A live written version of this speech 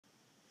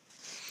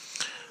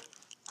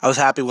I was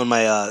happy when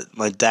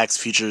my DAX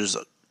futures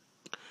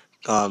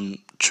stop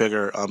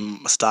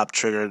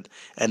triggered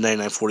at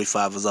 99.45.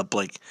 I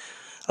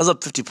was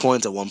up 50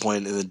 points at one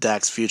point in the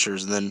DAX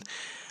futures, and then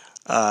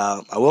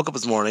I woke up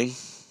this morning.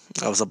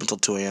 I was up until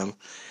 2 a.m.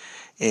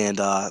 and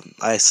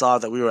I saw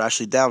that we were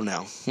actually down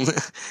now.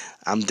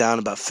 I'm down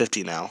about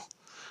 50 now,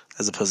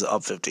 as opposed to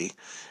up 50.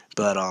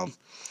 But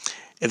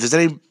if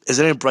there's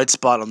any bright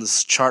spot on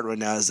this chart right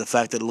now, is the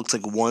fact that it looks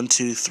like 1,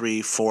 2,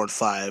 3, 4, and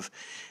 5,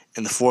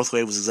 and the fourth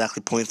wave was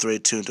exactly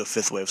 0.382 into a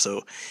fifth wave.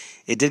 So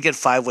it did get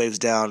 5 waves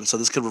down. So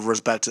this could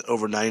reverse back to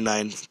over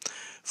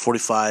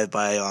 99.45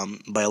 by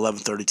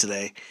 11:30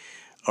 today,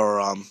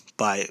 or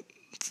by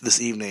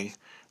this evening,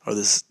 or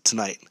this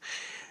tonight.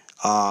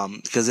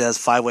 Because it has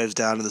 5 waves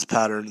down in this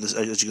pattern, as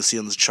you can see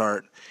on this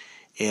chart,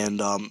 and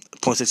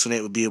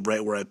 0.618 would be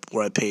right where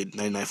I paid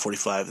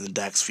 99.45 in the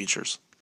DAX futures.